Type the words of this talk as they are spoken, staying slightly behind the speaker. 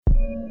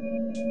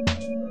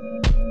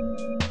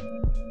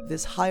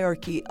This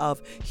hierarchy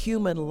of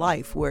human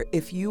life where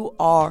if you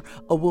are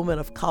a woman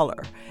of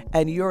color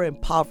and you're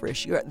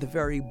impoverished, you're at the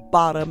very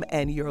bottom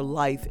and your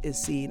life is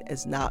seen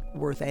as not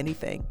worth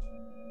anything.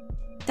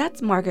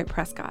 That's Margaret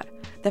Prescott,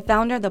 the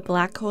founder of the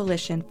Black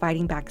Coalition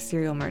Fighting Back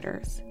Serial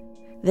Murders.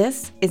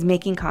 This is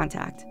Making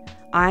Contact.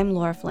 I'm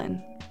Laura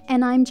Flynn.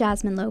 And I'm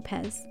Jasmine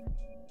Lopez.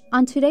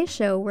 On today's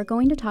show, we're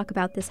going to talk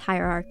about this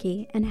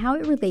hierarchy and how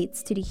it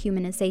relates to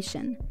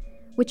dehumanization,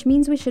 which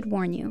means we should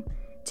warn you,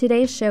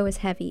 today's show is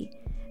heavy.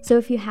 So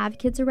if you have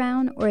kids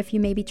around, or if you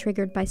may be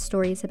triggered by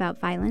stories about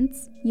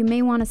violence, you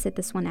may want to sit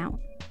this one out.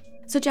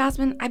 So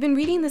Jasmine, I've been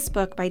reading this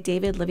book by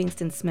David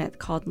Livingston Smith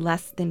called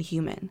Less Than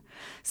Human.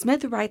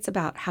 Smith writes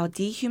about how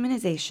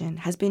dehumanization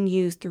has been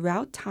used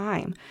throughout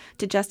time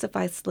to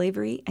justify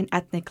slavery and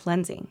ethnic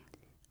cleansing.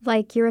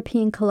 Like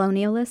European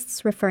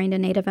colonialists referring to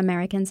Native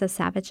Americans as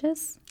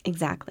savages?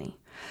 Exactly.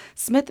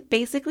 Smith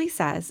basically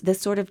says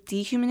this sort of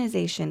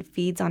dehumanization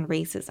feeds on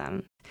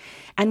racism.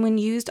 And when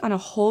used on a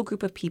whole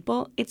group of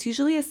people, it's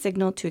usually a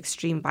signal to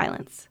extreme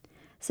violence.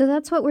 So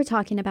that's what we're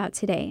talking about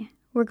today.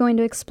 We're going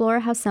to explore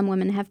how some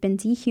women have been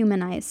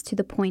dehumanized to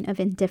the point of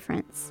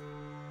indifference.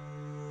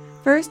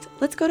 First,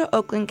 let's go to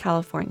Oakland,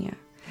 California.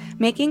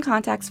 Making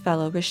Contact's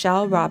fellow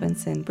Rochelle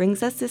Robinson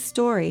brings us this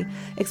story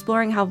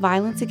exploring how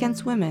violence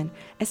against women,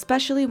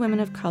 especially women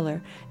of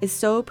color, is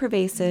so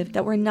pervasive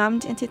that we're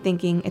numbed into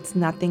thinking it's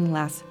nothing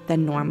less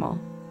than normal.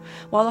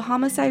 While the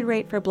homicide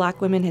rate for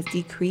Black women has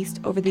decreased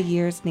over the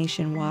years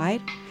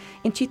nationwide,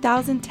 in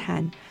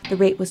 2010, the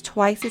rate was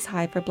twice as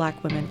high for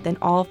Black women than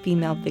all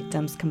female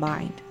victims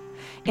combined.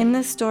 In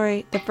this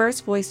story, the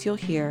first voice you'll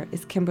hear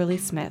is Kimberly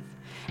Smith,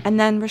 and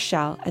then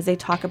Rochelle as they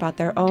talk about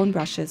their own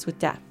brushes with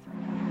death.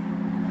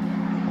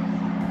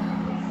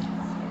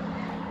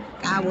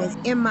 I was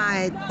in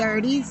my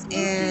 30s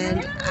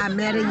and I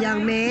met a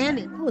young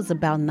man. I was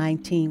about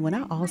 19 when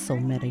I also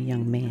met a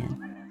young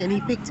man. And he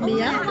picked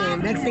me up,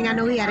 and next thing I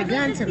know, he had a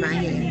gun to my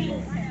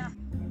head.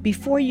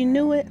 Before you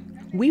knew it,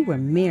 we were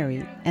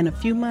married, and a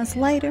few months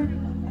later,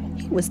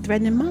 he was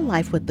threatening my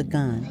life with the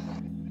gun.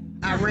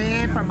 I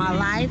ran for my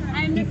life.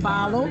 He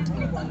followed.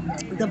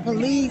 The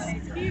police,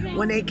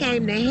 when they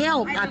came to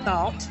help, I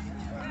thought,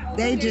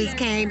 they just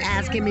came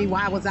asking me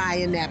why was I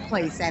in that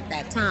place at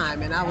that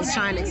time. And I was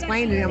trying to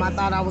explain to them I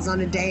thought I was on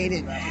a date,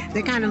 and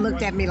they kind of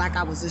looked at me like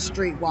I was a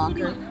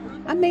streetwalker.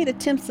 I made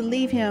attempts to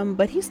leave him,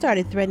 but he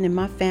started threatening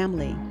my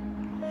family.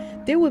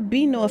 There would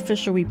be no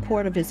official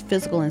report of his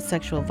physical and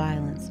sexual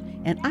violence,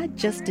 and I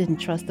just didn't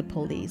trust the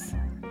police.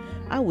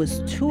 I was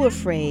too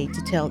afraid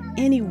to tell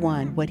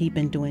anyone what he'd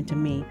been doing to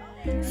me,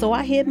 so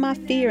I hid my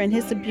fear and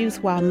his abuse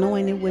while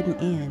knowing it wouldn't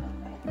end.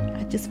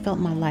 I just felt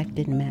my life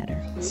didn't matter.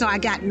 So I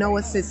got no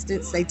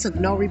assistance. They took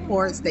no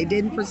reports. They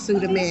didn't pursue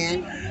the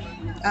man.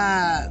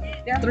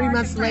 3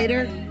 months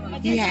later,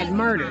 he had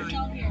murdered.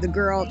 The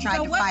girl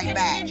tried to fight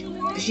back.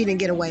 She didn't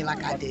get away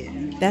like I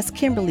did. That's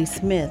Kimberly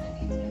Smith.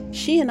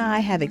 She and I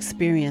have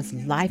experienced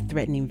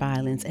life-threatening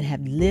violence and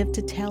have lived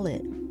to tell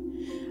it.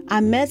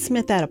 I met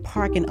Smith at a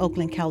park in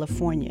Oakland,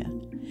 California,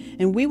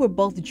 and we were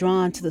both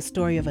drawn to the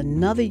story of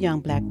another young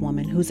Black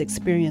woman whose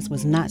experience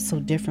was not so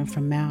different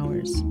from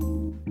ours.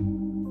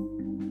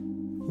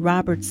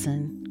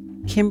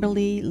 Robertson,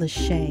 Kimberly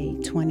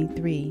Lachey,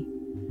 23,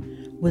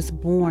 was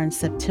born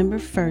September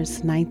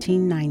 1st,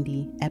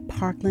 1990 at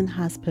Parkland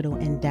Hospital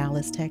in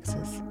Dallas,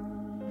 Texas.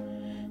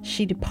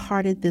 She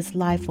departed this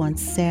life on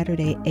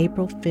Saturday,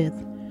 April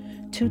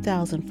 5th,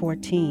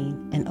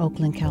 2014 in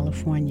Oakland,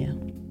 California.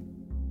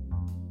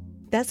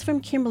 That's from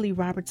Kimberly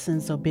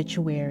Robertson's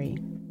obituary.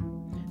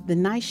 The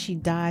night she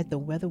died, the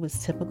weather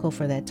was typical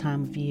for that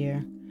time of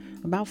year,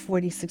 about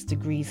 46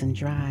 degrees and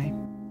dry.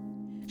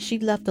 She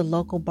left the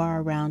local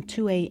bar around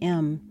 2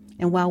 a.m.,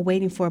 and while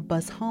waiting for a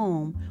bus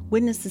home,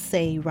 witnesses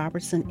say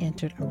Robertson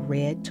entered a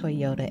red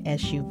Toyota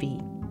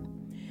SUV.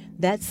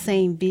 That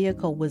same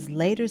vehicle was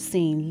later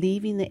seen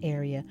leaving the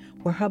area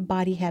where her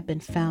body had been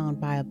found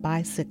by a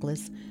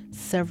bicyclist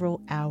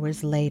several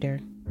hours later.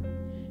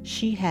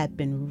 She had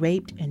been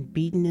raped and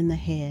beaten in the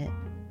head.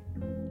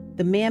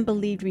 The man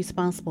believed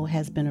responsible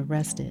has been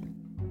arrested.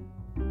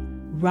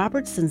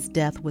 Robertson's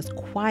death was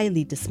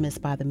quietly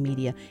dismissed by the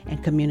media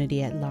and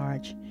community at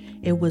large.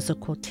 It was a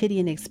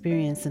quotidian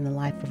experience in the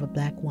life of a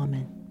Black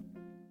woman.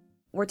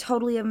 We're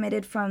totally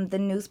omitted from the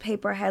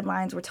newspaper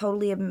headlines. We're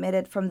totally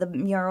omitted from the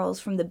murals,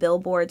 from the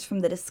billboards, from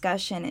the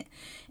discussion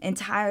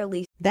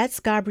entirely. That's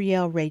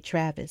Gabrielle Ray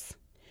Travis.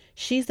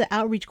 She's the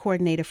outreach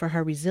coordinator for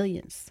Her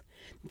Resilience.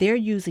 They're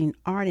using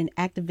art and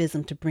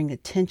activism to bring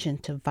attention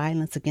to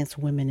violence against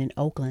women in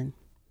Oakland.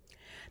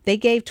 They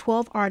gave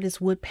 12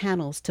 artists wood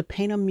panels to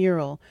paint a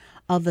mural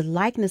of the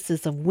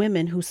likenesses of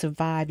women who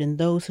survived and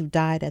those who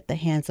died at the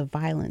hands of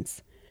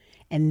violence.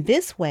 And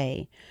this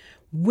way,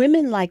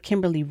 women like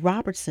Kimberly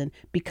Robertson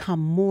become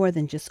more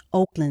than just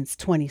Oakland's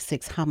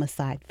 26th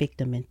homicide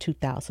victim in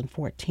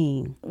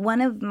 2014.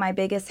 One of my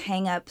biggest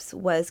hang-ups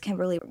was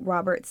Kimberly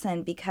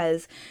Robertson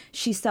because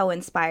she so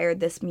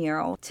inspired this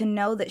mural. To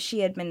know that she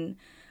had been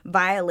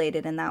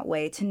violated in that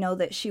way, to know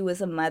that she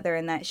was a mother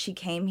and that she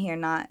came here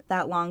not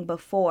that long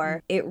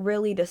before, it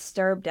really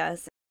disturbed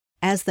us.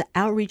 As the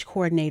outreach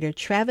coordinator,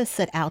 Travis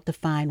set out to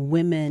find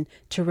women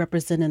to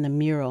represent in the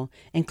mural,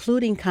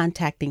 including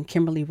contacting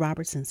Kimberly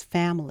Robertson's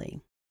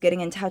family.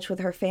 Getting in touch with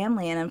her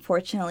family, and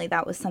unfortunately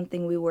that was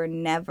something we were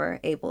never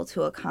able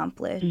to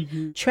accomplish.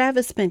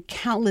 Travis spent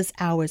countless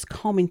hours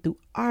combing through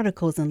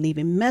articles and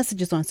leaving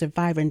messages on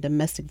survivor and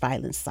domestic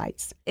violence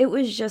sites. It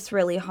was just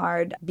really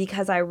hard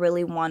because I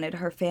really wanted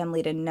her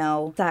family to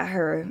know that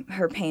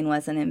her pain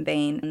wasn't in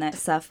vain, and that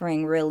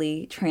suffering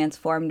really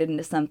transformed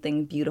into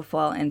something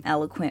beautiful and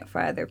eloquent for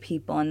other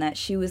people, and that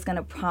she was going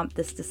to prompt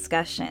this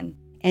discussion.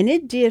 And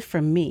it did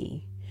for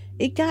me.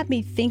 It got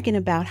me thinking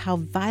about how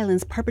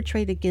violence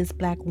perpetrated against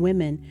Black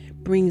women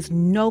brings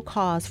no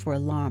cause for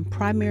alarm,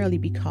 primarily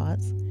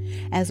because,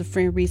 as a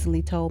friend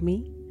recently told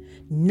me,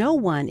 no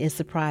one is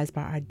surprised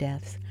by our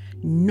deaths.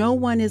 No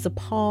one is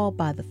appalled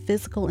by the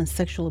physical and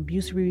sexual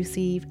abuse we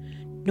receive,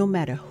 no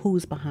matter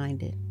who's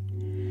behind it.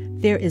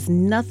 There is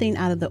nothing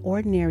out of the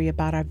ordinary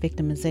about our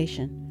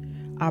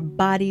victimization. Our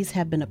bodies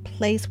have been a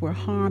place where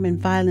harm and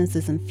violence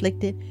is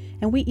inflicted,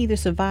 and we either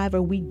survive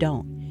or we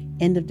don't.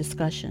 End of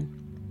discussion.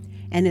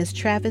 And as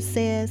Travis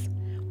says,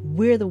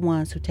 we're the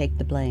ones who take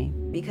the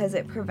blame. Because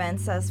it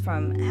prevents us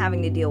from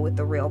having to deal with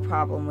the real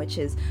problem, which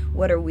is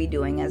what are we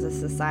doing as a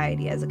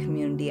society, as a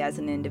community, as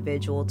an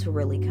individual to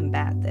really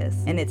combat this?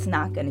 And it's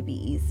not going to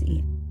be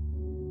easy.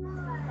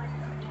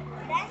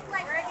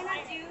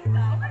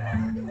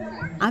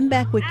 I'm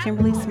back with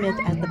Kimberly Smith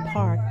at the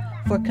park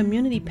for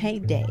Community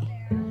Paint Day.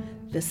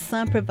 The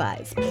sun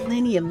provides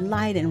plenty of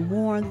light and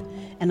warmth,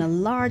 and a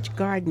large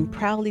garden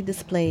proudly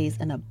displays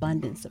an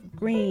abundance of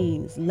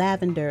greens,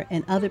 lavender,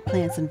 and other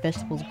plants and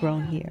vegetables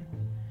grown here.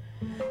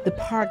 The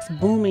park's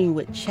booming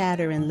with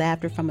chatter and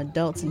laughter from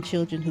adults and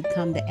children who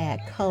come to add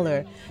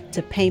color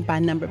to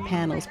paint-by-number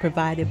panels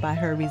provided by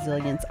her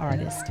resilience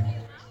artist.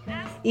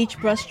 Each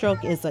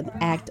brushstroke is an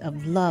act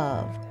of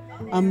love,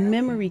 a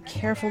memory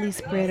carefully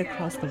spread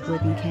across the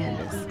wooden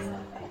canvas.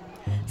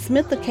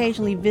 Smith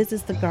occasionally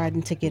visits the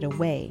garden to get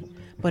away,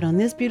 but on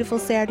this beautiful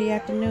Saturday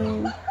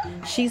afternoon,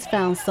 she's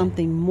found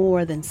something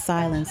more than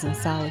silence and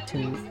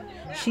solitude.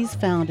 She's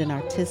found an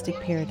artistic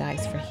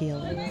paradise for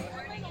healing.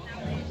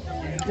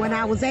 When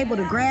I was able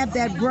to grab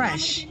that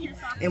brush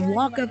and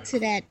walk up to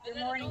that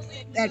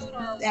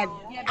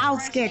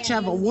outsketch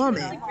of a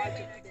woman,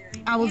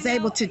 I was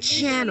able to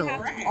channel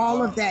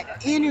all of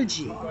that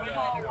energy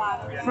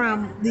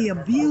from the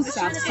abuse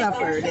I've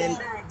suffered and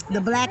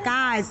the black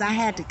eyes I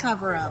had to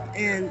cover up,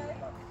 and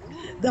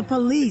the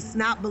police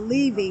not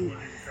believing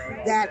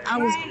that I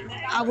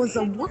was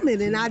a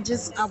woman, and I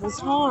was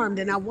harmed,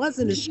 and I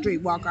wasn't a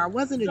streetwalker, I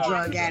wasn't a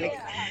drug addict,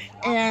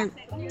 and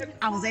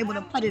I was able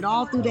to put it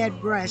all through that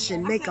brush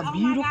and make a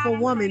beautiful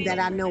woman that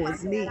I know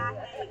is me,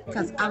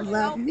 because I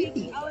love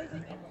me.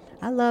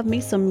 I love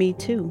me some me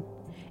too,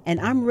 and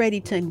I'm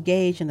ready to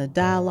engage in a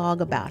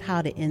dialogue about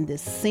how to end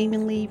this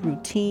seemingly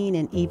routine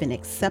and even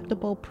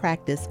acceptable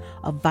practice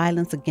of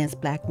violence against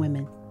Black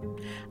women.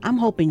 I'm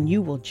hoping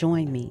you will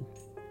join me.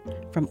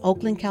 From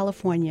Oakland,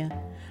 California,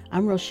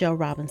 I'm Rochelle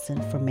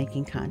Robinson for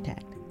Making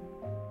Contact.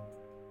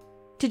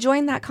 To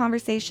join that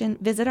conversation,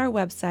 visit our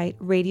website,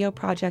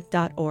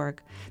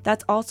 radioproject.org.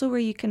 That's also where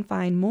you can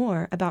find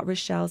more about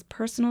Rochelle's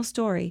personal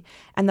story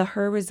and the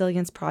Her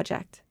Resilience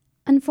Project.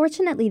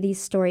 Unfortunately,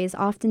 these stories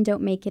often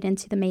don't make it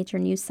into the major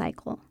news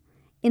cycle.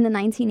 In the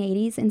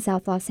 1980s in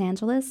South Los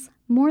Angeles,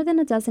 more than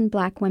a dozen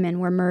Black women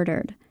were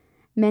murdered.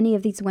 Many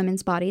of these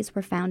women's bodies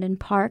were found in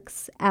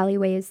parks,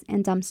 alleyways,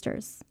 and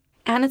dumpsters.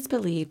 And it's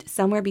believed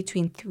somewhere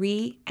between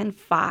 3 and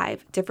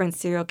 5 different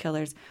serial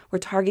killers were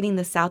targeting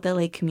the South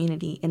LA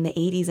community in the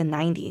 80s and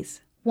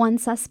 90s. One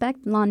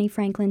suspect, Lonnie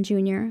Franklin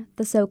Jr.,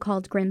 the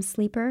so-called Grim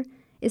Sleeper,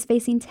 is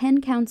facing 10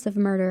 counts of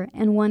murder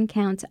and 1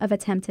 count of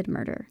attempted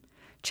murder.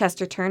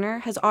 Chester Turner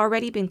has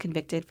already been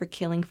convicted for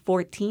killing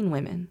 14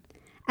 women.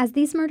 As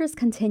these murders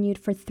continued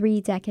for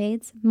 3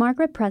 decades,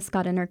 Margaret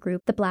Prescott and her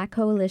group, the Black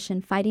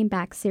Coalition Fighting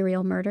Back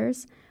Serial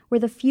Murders, were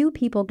the few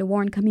people to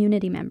warn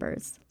community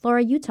members.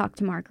 Laura, you talked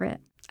to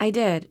Margaret. I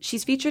did.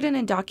 She's featured in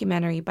a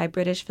documentary by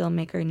British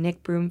filmmaker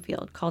Nick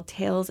Broomfield called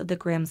Tales of the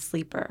Grim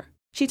Sleeper.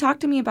 She talked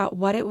to me about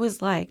what it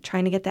was like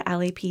trying to get the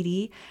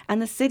LAPD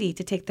and the city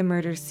to take the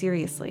murders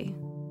seriously.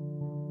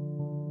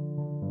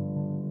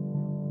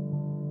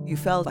 You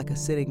felt like a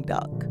sitting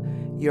duck.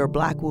 You're a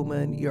Black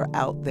woman, you're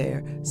out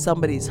there,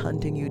 somebody's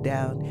hunting you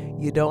down,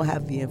 you don't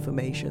have the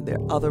information. There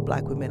are other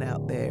Black women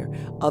out there,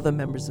 other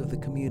members of the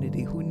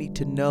community who need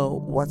to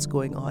know what's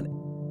going on.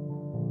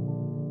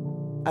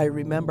 I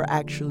remember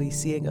actually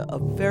seeing a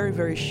very,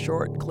 very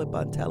short clip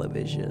on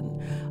television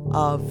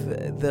of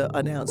the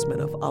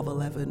announcement of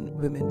 11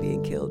 women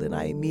being killed, and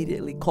I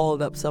immediately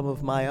called up some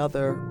of my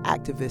other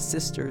activist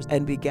sisters,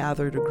 and we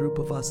gathered a group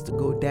of us to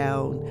go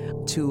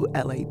down to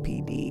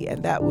LAPD,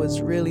 and that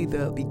was really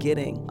the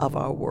beginning of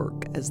our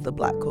work as the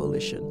Black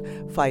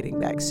Coalition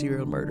Fighting Back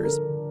Serial Murders.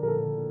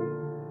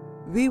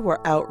 We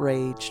were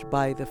outraged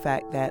by the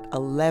fact that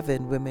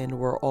 11 women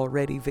were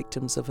already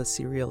victims of a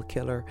serial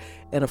killer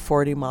in a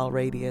 40-mile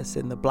radius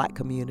in the Black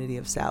community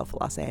of South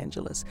Los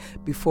Angeles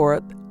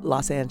before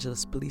Los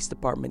Angeles Police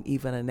Department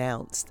even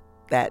announced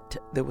that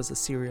there was a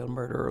serial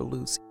murderer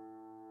loose.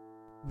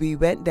 We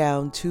went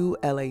down to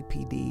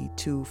LAPD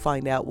to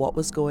find out what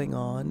was going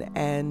on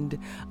and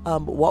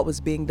what was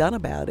being done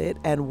about it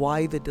and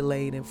why the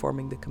delay in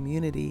informing the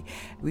community.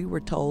 We were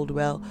told,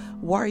 well,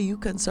 why are you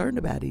concerned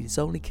about it? He's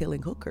only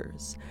killing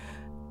hookers,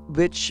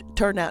 which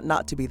turned out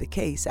not to be the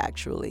case,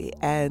 actually.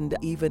 And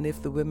even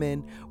if the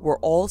women were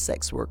all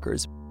sex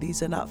workers,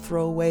 these are not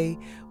throwaway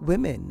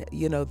women.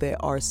 You know, they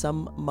are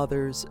some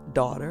mother's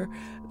daughter.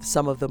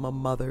 Some of them are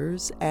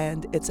mothers,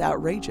 and it's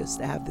outrageous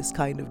to have this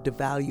kind of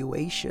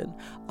devaluation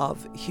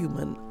of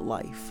human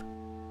life.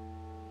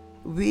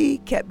 We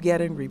kept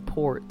getting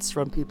reports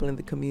from people in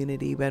the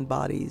community when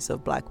bodies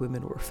of Black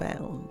women were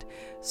found.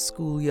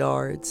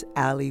 Schoolyards,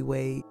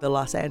 alleyway, the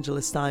Los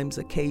Angeles Times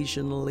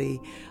occasionally.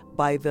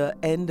 By the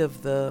end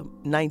of the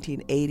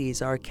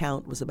 1980s, our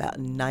count was about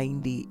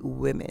 90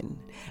 women.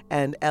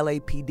 And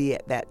LAPD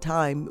at that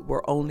time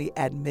were only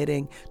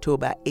admitting to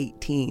about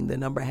 18. The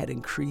number had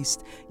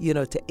increased,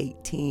 to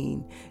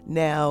 18.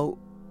 Now,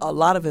 a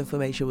lot of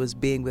information was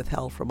being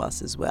withheld from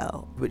us as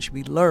well, which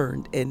we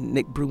learned in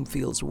Nick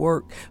Broomfield's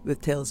work with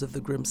Tales of the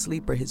Grim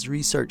Sleeper. His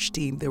research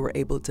team, they were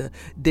able to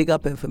dig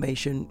up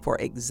information. For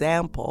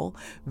example,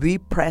 we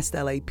pressed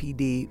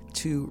LAPD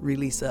to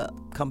release a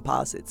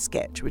composite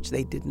sketch, which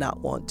they did not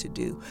want to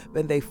do.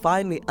 When they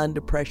finally,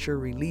 under pressure,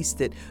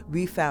 released it,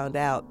 we found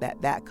out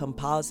that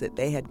composite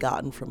they had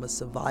gotten from a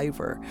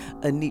survivor,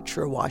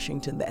 Anitra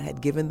Washington, that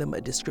had given them a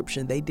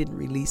description. They didn't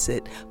release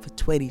it for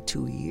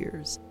 22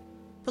 years.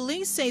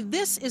 Police say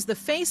this is the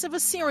face of a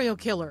serial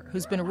killer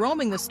who's been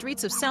roaming the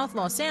streets of South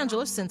Los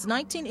Angeles since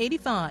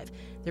 1985.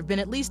 There have been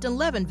at least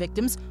 11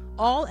 victims,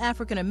 all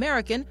African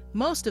American,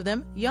 most of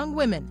them young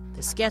women.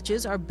 The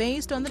sketches are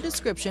based on the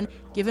description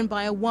given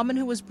by a woman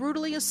who was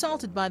brutally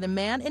assaulted by the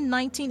man in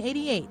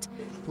 1988.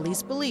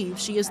 Police believe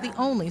she is the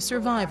only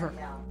survivor.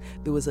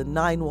 There was a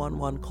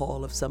 911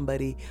 call of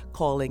somebody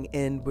calling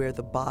in where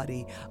the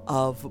body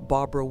of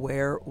Barbara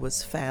Ware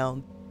was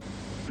found.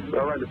 I'd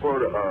like to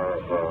report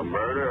a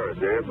murder or a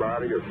dead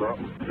body or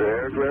something.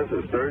 The address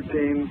is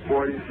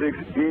 1346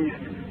 East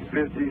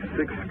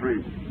 56th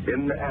Street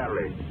in the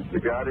alley. The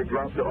guy that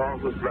dropped the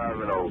off was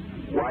driving a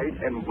white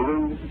and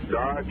blue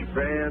Dodge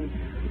van,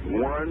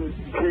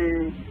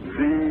 1TZ.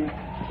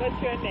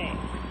 What's your name?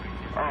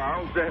 Oh, I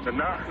don't stand the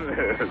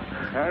nonsense.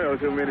 I know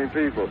too many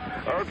people.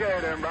 Okay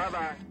then,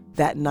 bye-bye.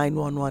 That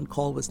 911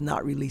 call was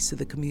not released to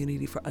the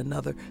community for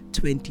another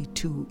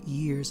 22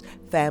 years.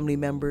 Family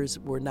members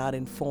were not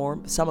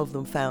informed. Some of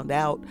them found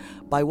out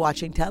by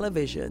watching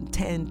television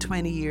 10,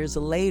 20 years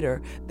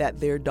later that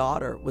their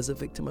daughter was a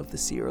victim of the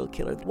serial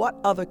killer. What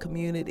other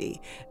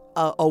community,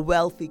 a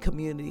wealthy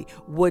community,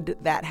 would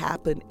that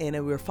happen in?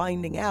 And we're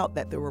finding out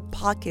that there were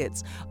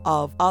pockets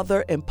of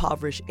other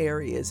impoverished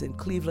areas in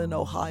Cleveland,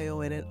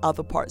 Ohio, and in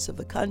other parts of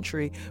the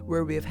country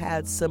where we have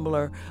had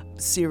similar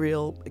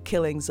serial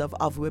killings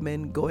of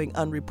women going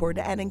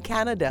unreported. And in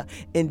Canada,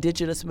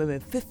 Indigenous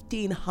women,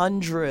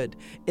 1,500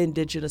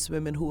 Indigenous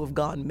women who have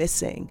gone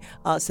missing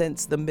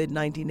since the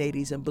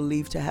mid-1980s and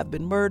believed to have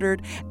been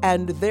murdered.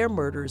 And their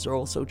murders are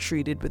also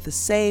treated with the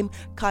same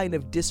kind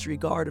of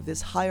disregard of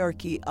this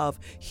hierarchy of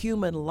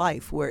human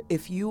life, where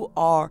if you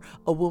are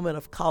a woman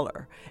of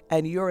color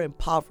and you're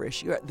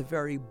impoverished, you're at the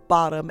very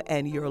bottom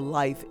and your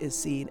life is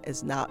seen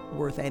as not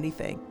worth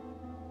anything.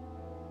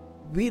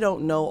 We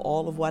don't know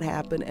all of what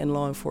happened in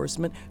law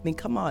enforcement. I mean,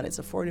 come on, it's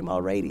a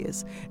 40-mile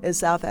radius in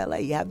South LA.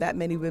 You have that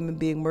many women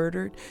being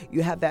murdered.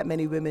 You have that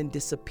many women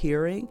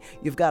disappearing.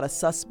 You've got a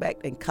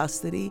suspect in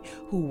custody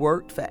who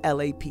worked for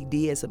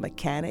LAPD as a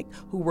mechanic,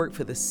 who worked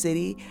for the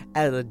city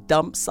at a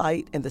dump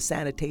site in the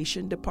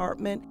sanitation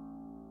department.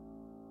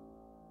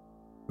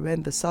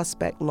 When the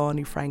suspect,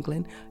 Lonnie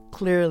Franklin,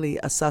 clearly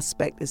a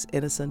suspect is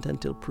innocent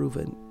until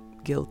proven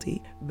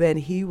guilty. When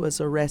he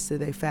was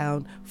arrested, they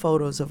found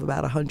photos of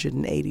about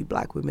 180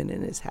 Black women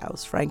in his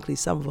house. Frankly,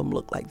 some of them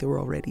looked like they were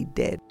already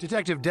dead.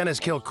 Detective Dennis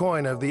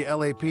Kilcoyne of the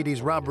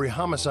LAPD's Robbery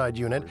Homicide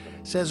Unit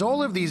says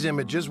all of these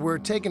images were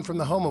taken from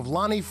the home of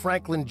Lonnie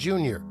Franklin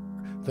Jr.,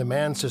 the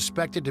man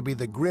suspected to be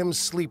the Grim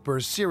Sleeper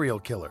serial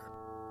killer.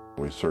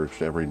 We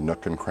searched every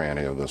nook and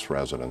cranny of this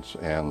residence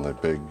and the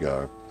big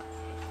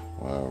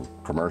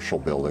commercial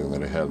building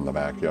that it had in the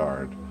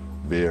backyard.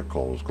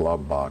 Vehicles,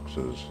 glove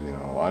boxes,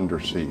 under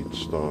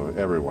seats,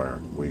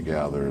 everywhere. We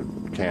gathered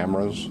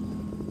cameras,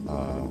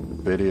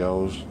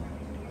 videos,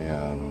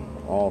 and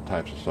all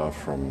types of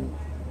stuff from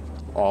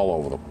all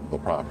over the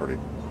property.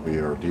 We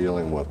are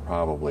dealing with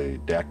probably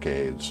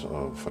decades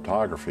of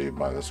photography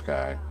by this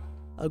guy.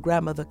 A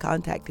grandmother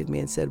contacted me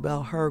and said,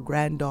 well, her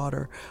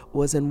granddaughter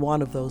was in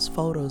one of those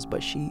photos,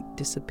 but she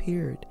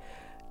disappeared.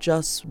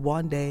 just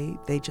one day,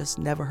 they just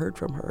never heard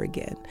from her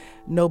again.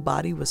 No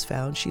body was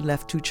found. She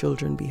left 2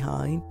 children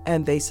behind,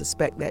 and they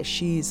suspect that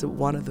she's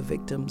one of the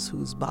victims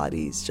whose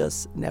bodies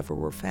just never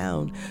were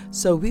found.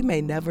 So we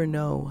may never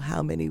know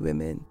how many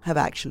women have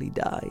actually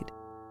died.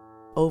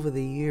 Over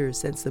the years,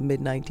 since the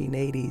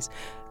mid-1980s,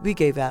 we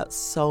gave out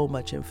so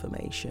much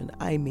information.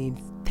 I mean,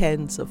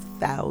 tens of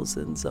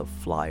thousands of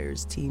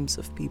flyers, teams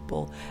of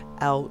people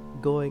out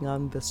going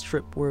on the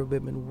strip where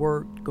women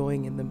worked,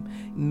 going in the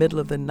middle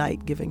of the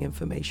night, giving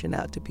information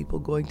out to people,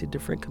 going to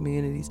different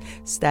communities,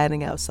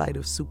 standing outside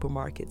of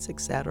supermarkets,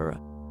 etc.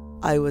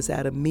 I was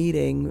at a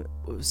meeting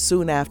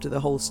soon after the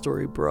whole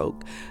story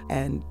broke,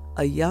 and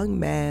a young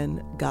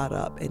man got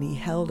up and he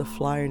held a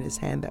flyer in his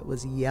hand that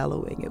was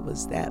yellowing. It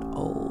was that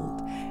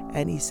old.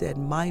 And he said,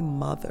 "My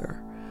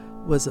mother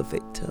was a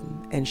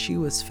victim, and she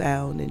was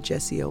found in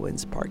Jesse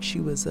Owens Park. She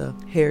was a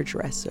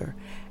hairdresser."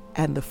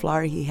 And the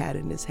flyer he had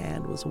in his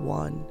hand was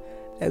one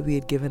that we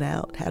had given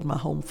out, had my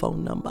home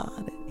phone number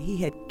on it. He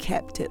had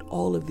kept it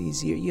all of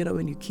these years. You know,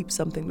 when you keep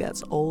something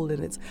that's old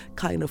and it's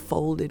kind of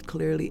folded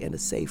clearly in a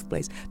safe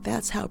place,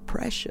 that's how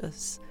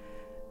precious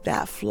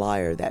that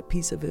flyer, that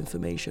piece of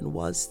information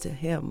was to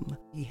him.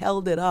 He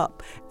held it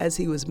up as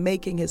he was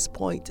making his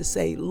point to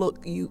say,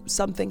 look,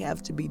 something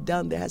has to be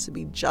done. There has to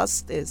be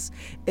justice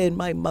in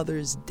my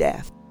mother's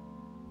death.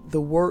 The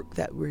work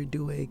that we're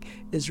doing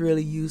is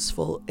really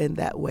useful in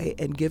that way,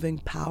 and giving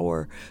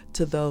power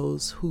to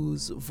those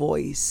whose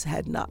voice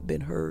had not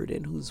been heard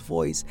and whose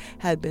voice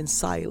had been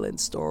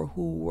silenced, or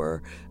who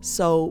were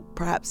so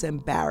perhaps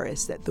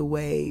embarrassed at the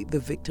way the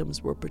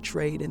victims were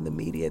portrayed in the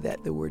media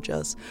that they were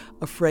just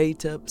afraid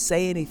to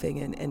say anything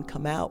and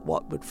come out.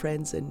 What would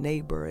friends and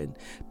neighbor and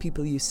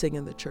people you sing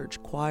in the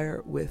church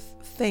choir with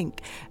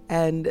think?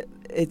 And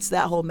it's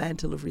that whole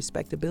mantle of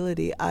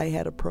respectability. I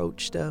had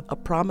approached a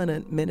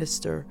prominent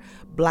minister,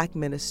 black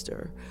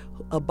minister.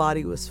 A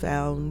body was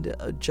found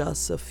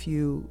just a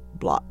few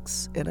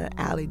blocks in an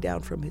alley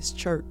down from his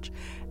church.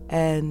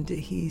 And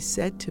he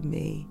said to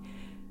me,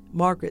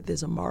 "Margaret,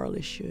 there's a moral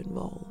issue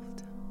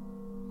involved."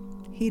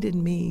 He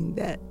didn't mean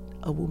that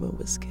a woman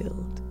was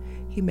killed.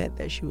 He meant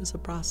that she was a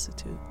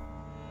prostitute.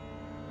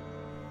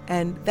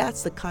 And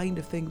that's the kind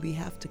of thing we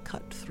have to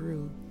cut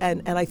through.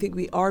 And I think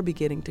we are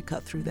beginning to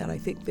cut through that. I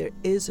think there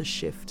is a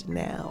shift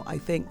now. I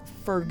think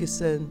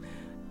Ferguson,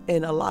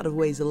 in a lot of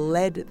ways,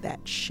 led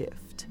that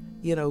shift.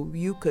 You know,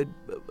 you could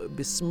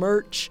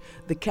besmirch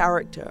the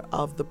character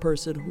of the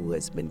person who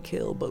has been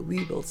killed, but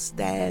we will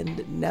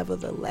stand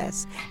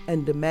nevertheless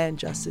and demand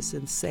justice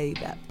and say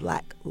that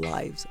Black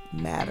lives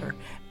matter.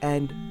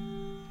 And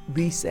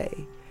we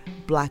say,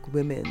 Black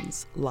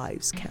women's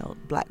lives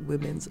count. Black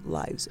women's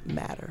lives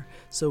matter.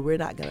 So we're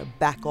not going to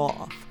back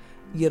off,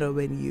 you know,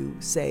 when you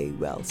say,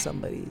 well,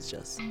 somebody is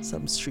just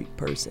some street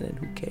person and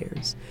who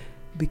cares.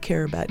 We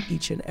care about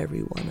each and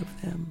every one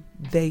of them.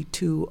 They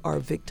too are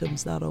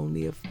victims not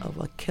only of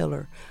a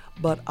killer,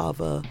 but of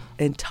an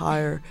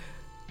entire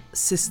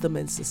system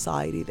and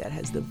society that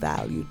has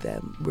devalued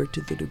them, where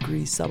to the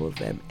degree some of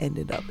them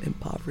ended up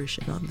impoverished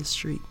and on the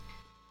street.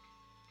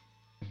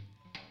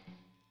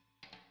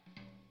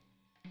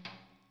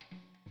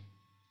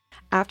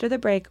 After the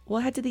break, we'll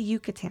head to the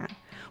Yucatan,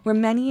 where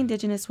many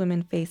Indigenous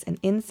women face an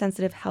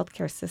insensitive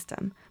healthcare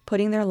system,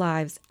 putting their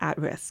lives at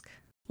risk.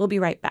 We'll be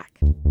right back.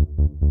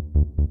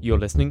 You're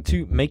listening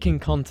to Making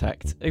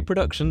Contact, a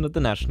production of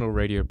the National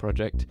Radio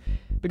Project.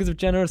 Because of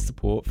generous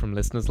support from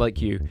listeners like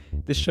you,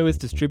 this show is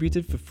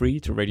distributed for free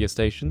to radio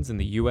stations in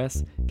the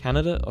US,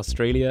 Canada,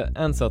 Australia,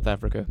 and South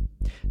Africa.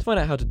 To find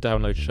out how to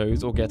download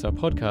shows or get our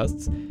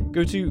podcasts,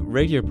 go to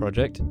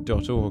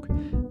radioproject.org.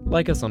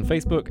 Like us on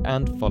Facebook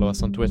and follow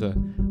us on Twitter.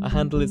 Our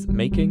handle is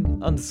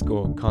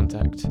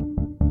making_contact.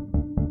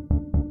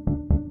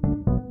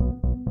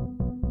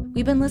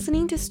 We've been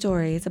listening to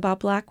stories about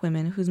Black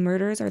women whose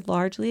murders are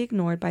largely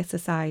ignored by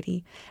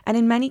society, and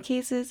in many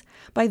cases,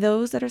 by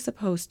those that are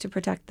supposed to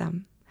protect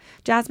them.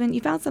 Jasmine,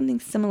 you found something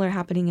similar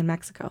happening in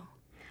Mexico.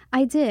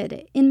 I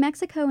did. In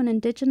Mexico, an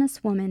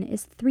Indigenous woman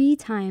is 3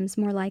 times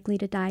more likely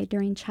to die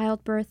during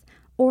childbirth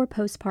or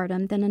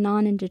postpartum than a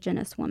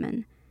non-Indigenous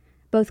woman.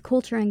 Both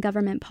culture and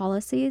government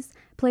policies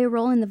play a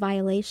role in the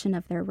violation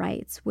of their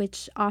rights,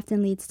 which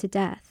often leads to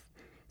death.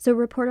 So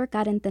reporter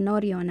Karen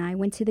Tenorio and I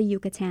went to the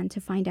Yucatan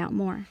to find out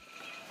more.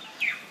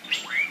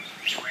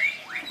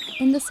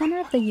 In the center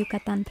of the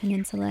Yucatan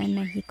Peninsula in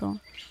Mexico,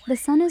 the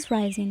sun is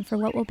rising for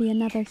what will be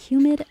another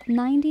humid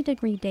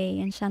 90-degree day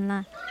in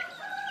Xanla.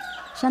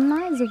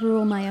 Xanla is a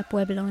rural Maya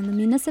pueblo in the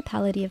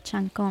municipality of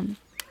Chancom.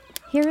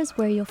 Here is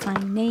where you'll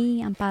find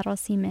Nei Amparo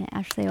Sime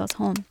Arceo's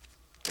home.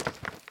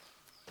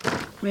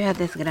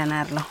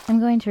 I'm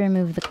going to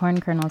remove the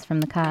corn kernels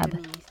from the cob.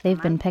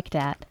 They've been picked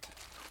at.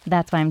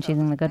 That's why I'm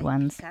choosing the good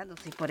ones.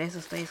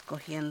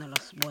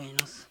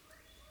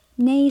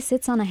 Nei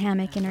sits on a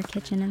hammock in her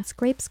kitchen and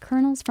scrapes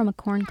kernels from a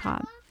corn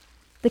cob.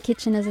 The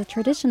kitchen is a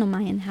traditional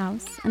Mayan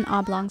house, an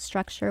oblong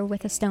structure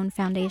with a stone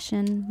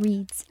foundation,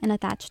 reeds, and a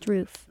thatched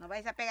roof.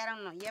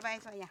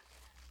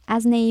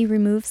 As Ney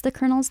removes the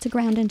kernels to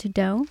ground into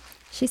dough,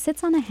 she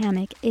sits on a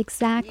hammock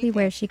exactly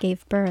where she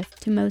gave birth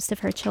to most of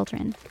her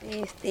children.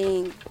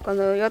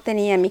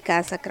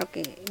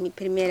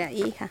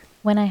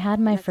 When I had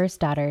my first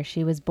daughter,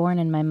 she was born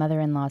in my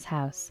mother-in-law's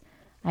house.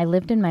 I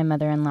lived in my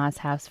mother-in-law's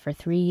house for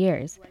 3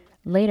 years.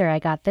 Later, I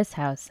got this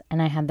house,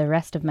 and I had the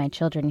rest of my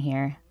children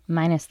here,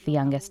 minus the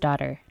youngest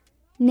daughter.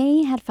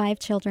 Ney had 5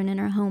 children in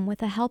her home with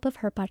the help of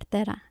her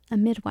partera, a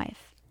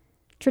midwife.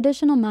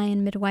 Traditional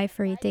Mayan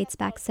midwifery dates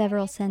back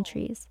several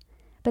centuries,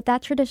 but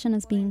that tradition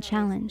is being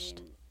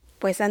challenged.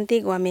 In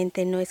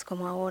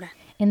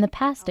the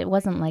past, it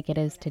wasn't like it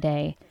is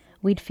today.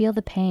 We'd feel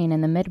the pain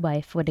and the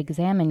midwife would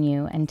examine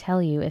you and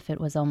tell you if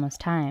it was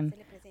almost time.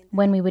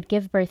 When we would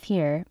give birth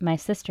here, my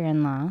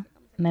sister-in-law,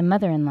 my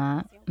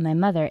mother-in-law, my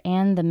mother,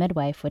 and the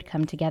midwife would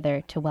come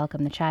together to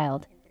welcome the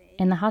child.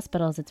 In the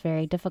hospitals, it's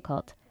very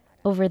difficult.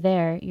 Over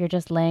there, you're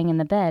just laying in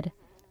the bed.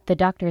 The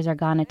doctors are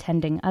gone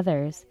attending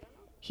others.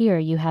 Here,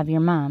 you have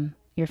your mom,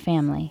 your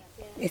family.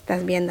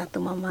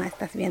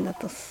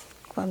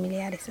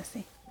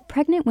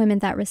 Pregnant women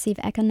that receive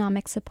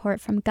economic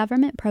support from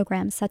government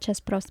programs such as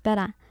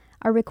Prospera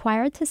are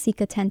required to seek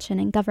attention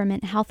in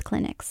government health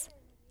clinics.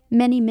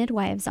 Many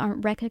midwives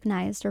aren't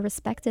recognized or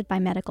respected by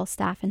medical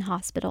staff in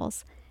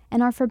hospitals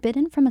and are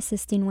forbidden from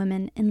assisting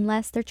women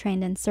unless they're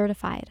trained and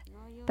certified.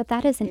 But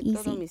that isn't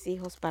easy.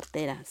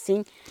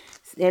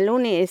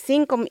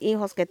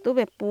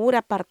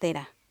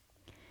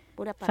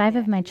 5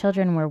 of my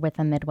children were with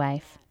a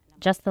midwife,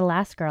 just the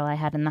last girl I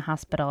had in the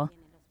hospital.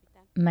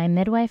 My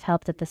midwife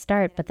helped at the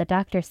start, but the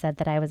doctor said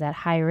that I was at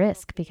high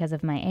risk because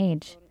of my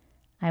age.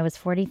 I was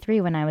 43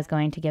 when I was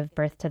going to give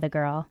birth to the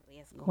girl.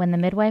 When the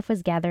midwife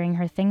was gathering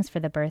her things for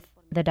the birth,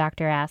 the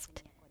doctor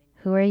asked,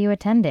 "Who are you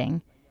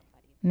attending?"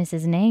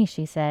 "Mrs. Ney,"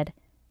 she said.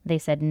 They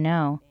said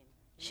no.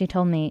 She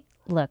told me,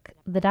 "Look,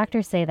 the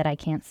doctors say that I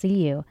can't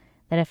see you,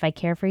 that if I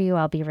care for you,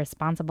 I'll be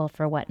responsible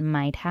for what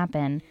might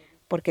happen."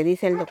 Porque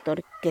dice el doctor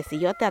que si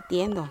yo te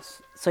atiendo,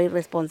 soy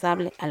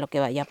responsable a lo que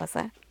vaya a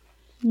pasar.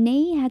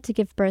 Ney had to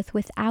give birth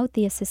without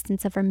the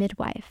assistance of her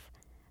midwife.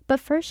 But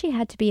first she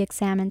had to be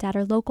examined at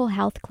her local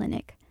health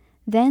clinic.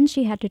 Then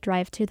she had to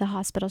drive to the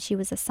hospital she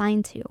was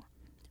assigned to.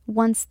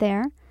 Once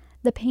there,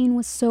 the pain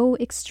was so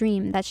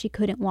extreme that she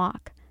couldn't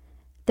walk.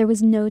 There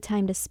was no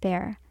time to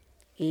spare.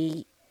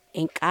 Y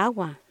en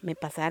Cagua me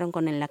pasaron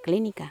con en la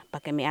clínica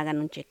para que me hagan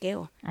un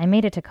chequeo. I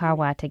made it to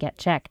Cagua to get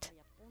checked,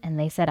 and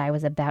they said I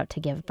was about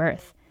to give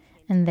birth.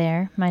 And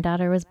there, my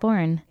daughter was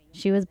born.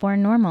 She was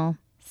born normal.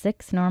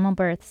 6 normal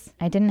births.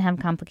 I didn't have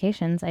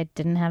complications. I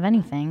didn't have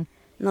anything.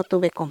 No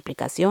tuve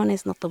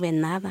complicaciones, no tuve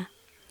nada.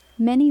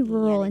 Many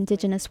rural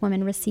Indigenous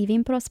women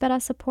receiving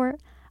Prospera support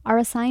are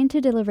assigned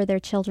to deliver their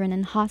children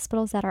in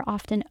hospitals that are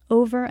often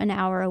over an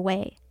hour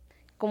away.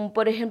 Como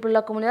por ejemplo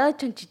la comunidad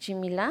de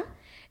Chanchichimilá.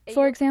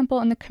 For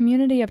example, in the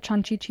community of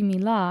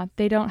Chanchichimilá,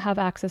 they don't have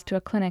access to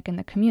a clinic in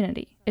the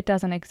community. It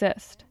doesn't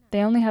exist.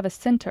 They only have a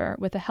center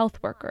with a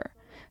health worker.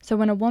 So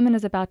when a woman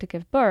is about to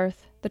give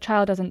birth, the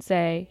child doesn't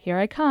say, "Here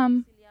I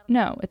come."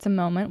 No, it's a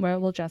moment where it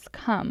will just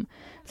come.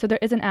 So there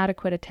isn't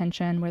adequate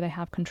attention where they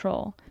have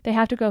control. They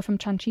have to go from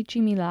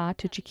Chanchichimilá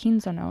to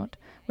Chiquinzonot,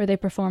 where they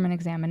perform an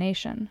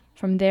examination.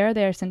 From there,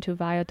 they are sent to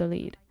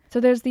Valladolid. So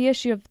there's the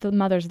issue of the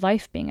mother's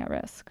life being at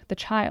risk, the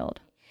child.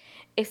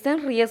 Está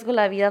en riesgo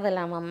la vida de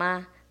la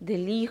mamá,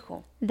 del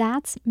hijo.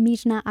 That's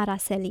Mijna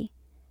Araceli.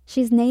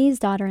 She's Ney's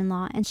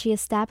daughter-in-law, and she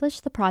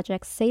established the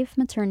project Safe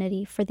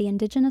Maternity for the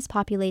indigenous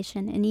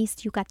population in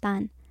East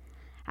Yucatan,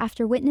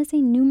 after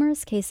witnessing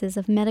numerous cases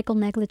of medical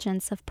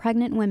negligence of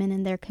pregnant women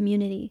in their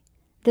community.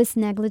 This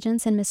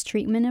negligence and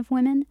mistreatment of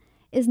women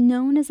is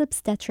known as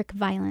obstetric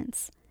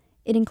violence.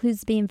 It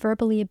includes being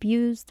verbally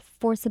abused,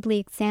 forcibly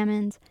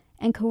examined,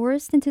 and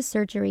coerced into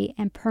surgery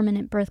and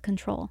permanent birth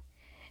control.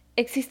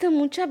 ¿Existe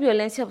mucha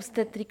violencia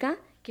obstétrica?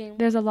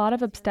 There's a lot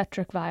of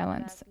obstetric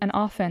violence, and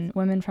often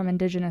women from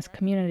indigenous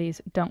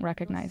communities don't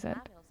recognize it.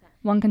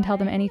 One can tell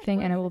them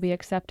anything and it will be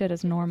accepted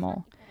as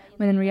normal,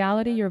 when in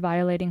reality you're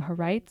violating her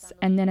rights,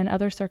 and then in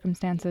other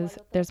circumstances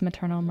there's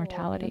maternal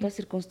mortality.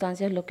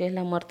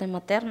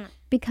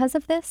 Because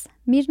of this,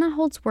 Mirna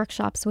holds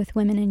workshops with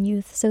women and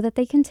youth so that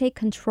they can take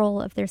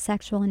control of their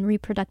sexual and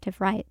reproductive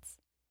rights.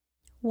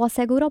 While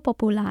Seguro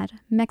Popular,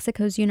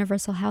 Mexico's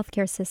universal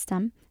healthcare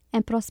system,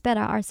 and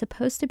Prospera are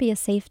supposed to be a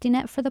safety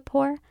net for the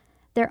poor,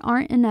 there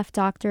aren't enough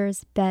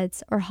doctors,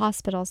 beds, or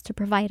hospitals to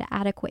provide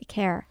adequate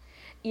care.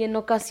 On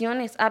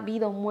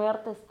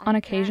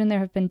occasion, there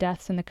have been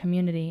deaths in the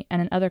community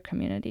and in other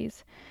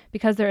communities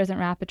because there isn't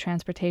rapid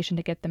transportation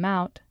to get them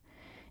out.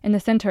 In the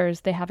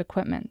centers, they have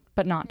equipment,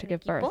 but not to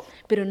give birth.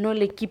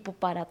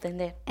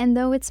 And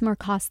though it's more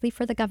costly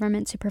for the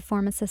government to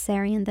perform a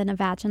cesarean than a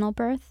vaginal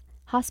birth,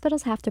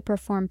 hospitals have to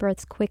perform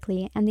births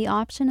quickly, and the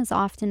option is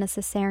often a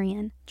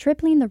cesarean,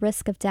 tripling the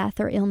risk of death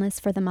or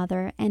illness for the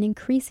mother and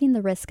increasing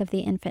the risk of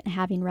the infant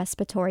having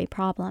respiratory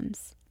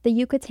problems. The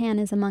Yucatan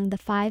is among the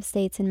 5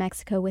 states in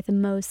Mexico with the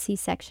most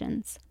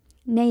C-sections.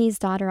 Ney's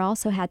daughter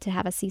also had to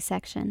have a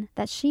C-section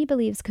that she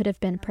believes could have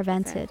been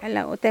prevented.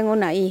 Tengo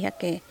una hija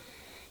que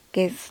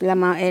que es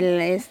él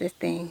es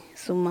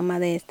su mamá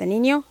de este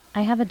niño.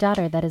 I have a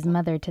daughter that is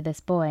mother to this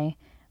boy.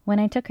 When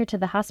I took her to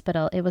the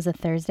hospital, it was a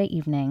Thursday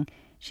evening.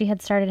 She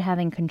had started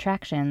having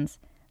contractions.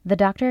 The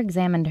doctor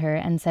examined her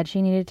and said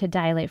she needed to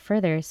dilate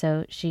further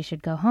so she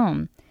should go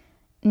home.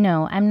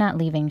 No, I'm not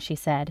leaving, she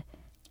said.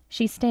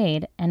 She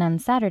stayed, and on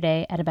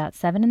Saturday at about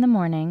 7 in the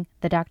morning,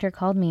 the doctor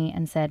called me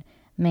and said,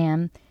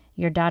 "Ma'am,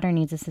 your daughter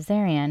needs a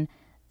cesarean.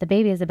 The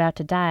baby is about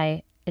to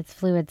die. Its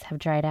fluids have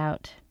dried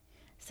out."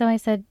 So I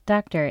said,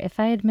 "Doctor, if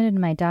I admitted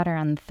my daughter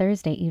on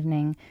Thursday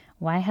evening,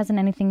 why hasn't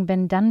anything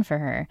been done for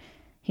her?"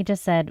 He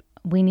just said,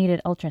 "We needed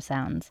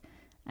ultrasounds."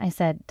 I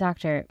said,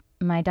 "Doctor,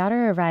 my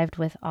daughter arrived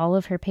with all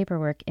of her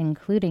paperwork,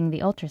 including the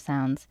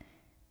ultrasounds."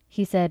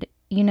 He said,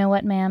 "You know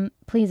what, ma'am?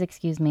 Please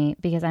excuse me,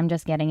 because I'm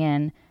just getting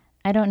in.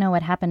 I don't know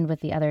what happened with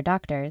the other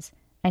doctors."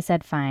 I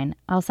said, "Fine,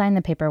 I'll sign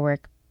the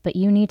paperwork, but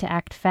you need to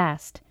act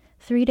fast."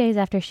 3 days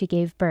after she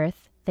gave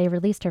birth, they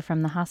released her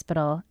from the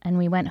hospital, and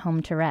we went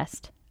home to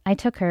rest. I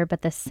took her,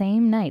 but the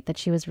same night that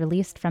she was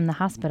released from the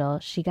hospital,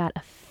 she got a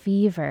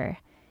fever.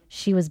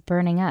 She was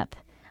burning up.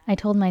 I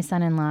told my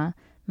son-in-law,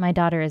 "My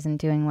daughter isn't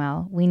doing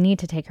well. We need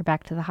to take her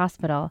back to the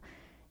hospital.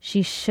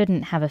 She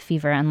shouldn't have a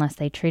fever unless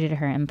they treated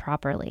her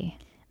improperly."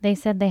 They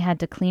said they had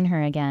to clean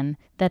her again,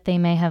 that they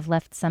may have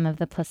left some of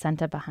the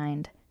placenta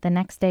behind. The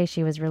next day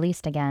she was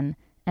released again,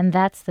 and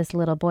that's this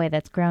little boy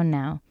that's grown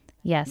now.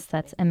 Yes,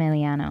 that's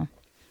Emiliano.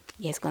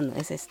 Y es cuando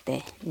es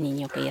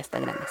niño que ya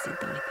está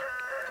grandecito ahorita.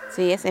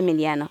 Sí, es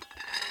Emiliano.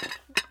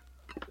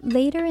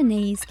 Later in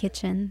Nei's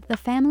kitchen, the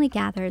family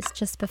gathers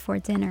just before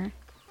dinner.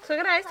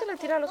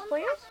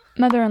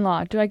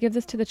 Mother-in-law, do I give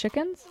this to the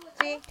chickens?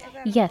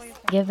 Yes,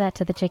 give that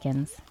to the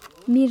chickens.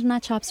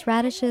 Mirna chops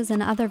radishes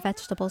and other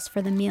vegetables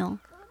for the meal.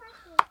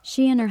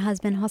 She and her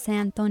husband, Jose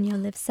Antonio,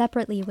 live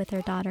separately with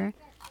their daughter,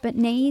 but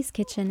Nei's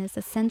kitchen is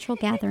a central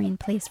gathering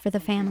place for the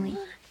family.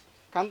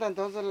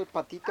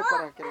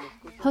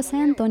 Jose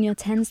Antonio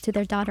tends to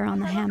their daughter on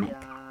the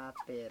hammock.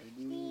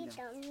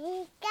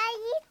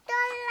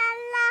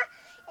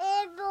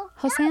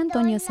 Jose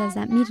Antonio says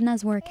that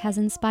Mirna's work has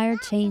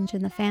inspired change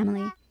in the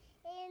family.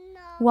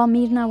 While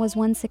Mirna was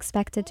once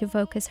expected to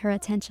focus her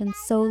attention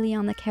solely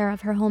on the care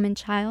of her home and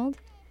child,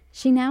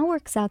 she now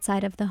works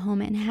outside of the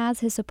home and has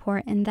his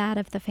support in that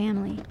of the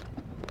family.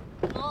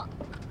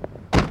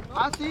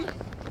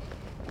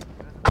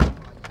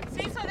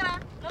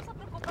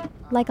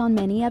 Like on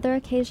many other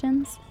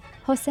occasions,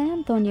 Jose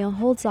Antonio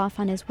holds off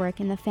on his work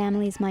in the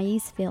family's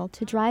maize field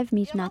to drive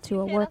Mirna to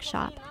a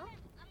workshop.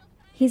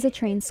 He's a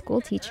trained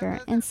school teacher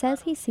and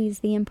says he sees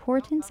the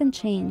importance and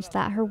change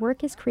that her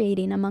work is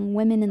creating among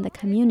women in the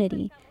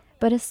community,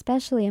 but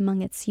especially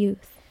among its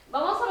youth.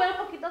 Vamos a ver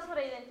un poquito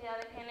sobre identidad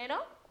de género.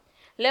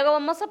 Luego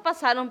vamos a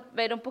pasar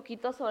ver un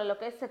poquito sobre lo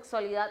que es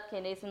sexualidad,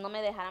 que no me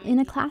dejaron. In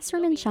a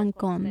classroom in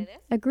Chancom,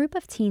 a group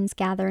of teens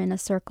gather in a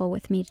circle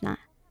with Mirna.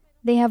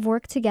 They have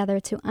worked together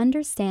to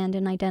understand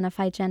and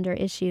identify gender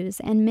issues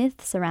and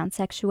myths around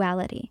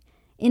sexuality,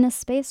 in a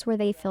space where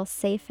they feel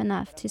safe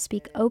enough to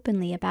speak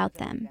openly about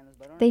them.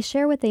 They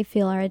share what they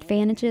feel are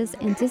advantages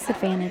and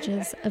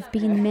disadvantages of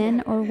being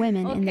men or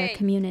women in their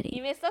community.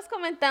 Y me estás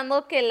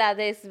comentando que la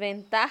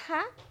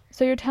desventaja.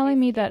 So you're telling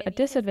me that a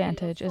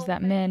disadvantage is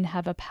that men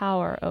have a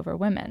power over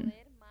women.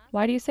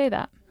 Why do you say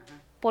that?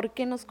 ¿Por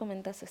qué nos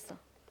comentas esto?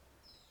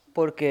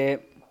 Porque,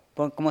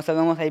 como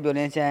sabemos, hay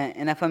violencia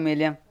en la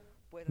familia.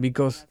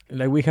 Because,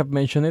 like we have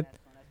mentioned it,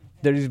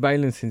 there is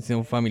violence in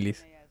some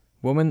families.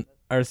 Women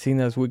are seen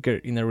as weaker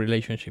in a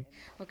relationship.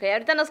 Okay,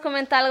 ahorita nos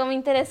comenta algo muy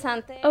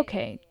interesante.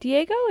 Okay,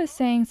 Diego is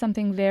saying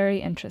something very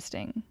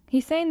interesting.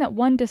 He's saying that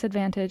one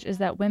disadvantage is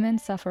that women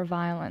suffer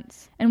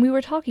violence, and we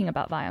were talking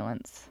about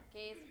violence.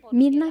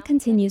 Mirna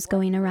continues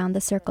going around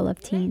the circle of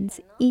teens,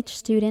 each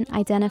student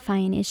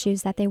identifying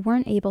issues that they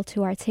weren't able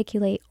to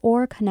articulate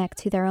or connect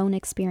to their own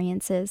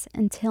experiences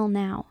until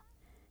now.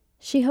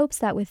 She hopes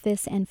that with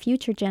this and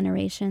future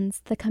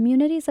generations, the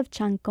communities of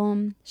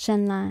Chancom,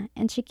 Shenla,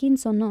 and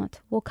Chiquinzonot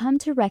will come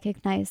to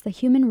recognize the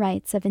human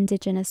rights of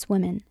Indigenous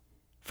women.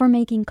 For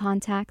Making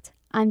Contact,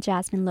 I'm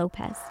Jasmine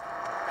Lopez.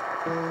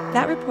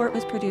 That report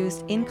was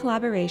produced in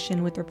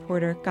collaboration with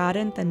reporter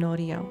Karen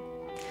Tenorio.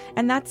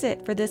 And that's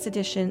it for this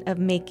edition of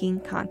Making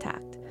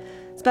Contact.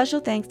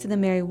 Special thanks to the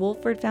Mary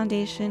Wolford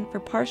Foundation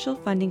for partial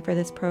funding for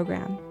this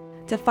program.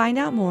 To find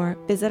out more,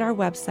 visit our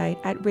website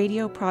at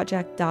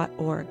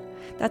radioproject.org.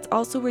 That's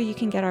also where you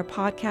can get our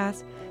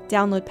podcasts,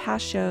 download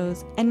past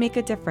shows, and make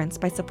a difference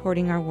by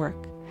supporting our work.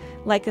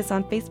 Like us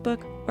on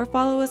Facebook or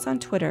follow us on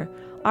Twitter.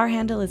 Our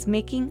handle is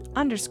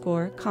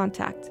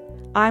making_contact.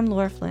 I'm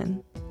Laura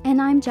Flynn.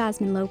 And I'm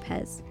Jasmine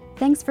Lopez.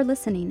 Thanks for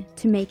listening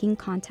to Making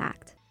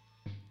Contact.